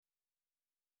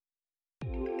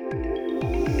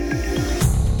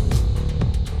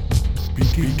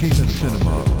Speaking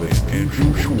Cinema with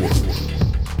Andrew Schwarz.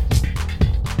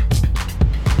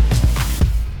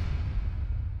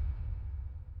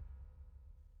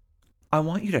 I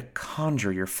want you to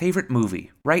conjure your favorite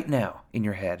movie right now in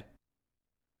your head.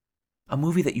 A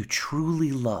movie that you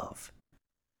truly love.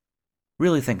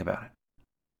 Really think about it.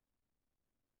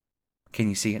 Can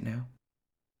you see it now?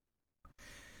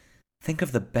 Think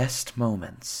of the best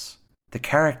moments, the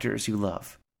characters you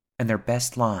love, and their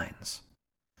best lines.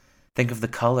 Think of the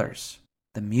colors,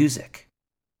 the music,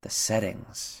 the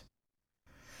settings.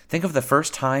 Think of the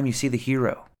first time you see the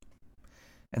hero,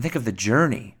 and think of the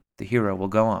journey the hero will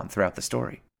go on throughout the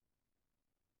story.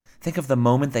 Think of the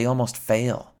moment they almost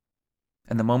fail,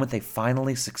 and the moment they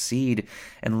finally succeed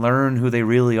and learn who they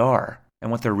really are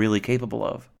and what they're really capable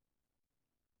of.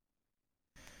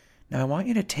 Now I want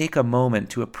you to take a moment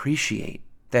to appreciate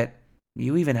that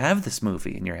you even have this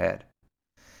movie in your head,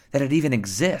 that it even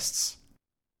exists.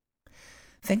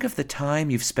 Think of the time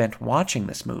you've spent watching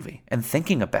this movie and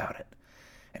thinking about it,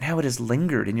 and how it has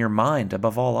lingered in your mind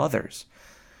above all others,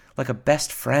 like a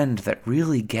best friend that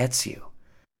really gets you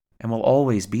and will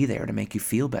always be there to make you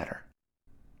feel better.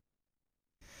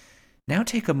 Now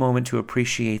take a moment to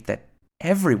appreciate that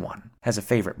everyone has a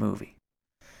favorite movie,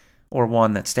 or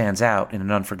one that stands out in an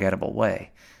unforgettable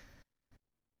way.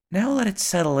 Now let it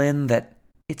settle in that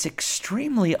it's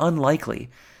extremely unlikely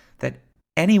that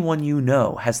anyone you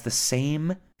know has the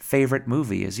same favorite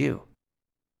movie as you.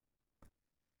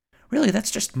 Really,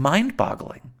 that's just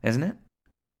mind-boggling, isn't it?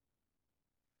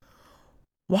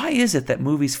 Why is it that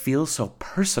movies feel so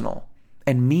personal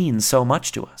and mean so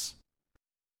much to us?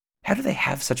 How do they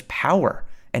have such power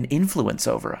and influence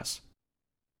over us?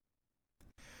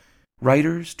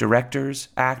 Writers, directors,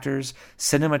 actors,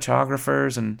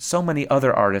 cinematographers, and so many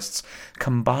other artists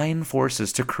combine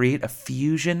forces to create a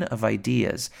fusion of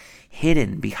ideas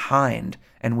hidden behind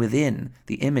and within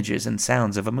the images and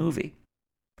sounds of a movie.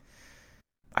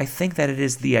 I think that it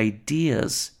is the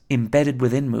ideas embedded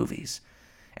within movies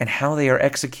and how they are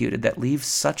executed that leaves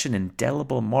such an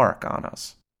indelible mark on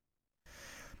us.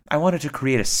 I wanted to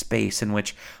create a space in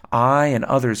which I and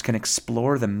others can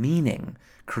explore the meaning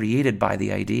created by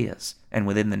the ideas and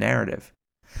within the narrative.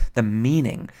 The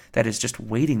meaning that is just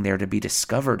waiting there to be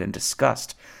discovered and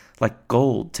discussed, like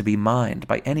gold to be mined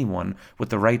by anyone with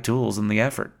the right tools and the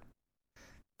effort.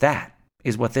 That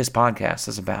is what this podcast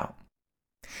is about.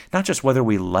 Not just whether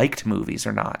we liked movies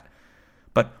or not,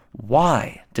 but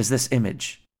why does this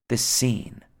image, this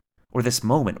scene, or this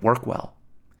moment work well?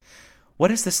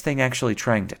 What is this thing actually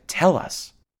trying to tell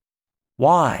us?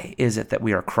 Why is it that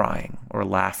we are crying or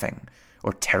laughing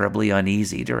or terribly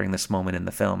uneasy during this moment in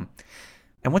the film?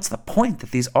 And what's the point that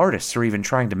these artists are even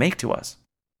trying to make to us?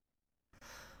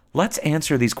 Let's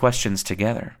answer these questions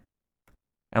together,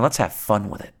 and let's have fun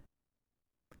with it.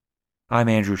 I'm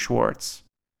Andrew Schwarz,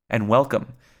 and welcome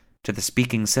to the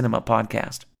Speaking Cinema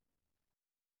podcast.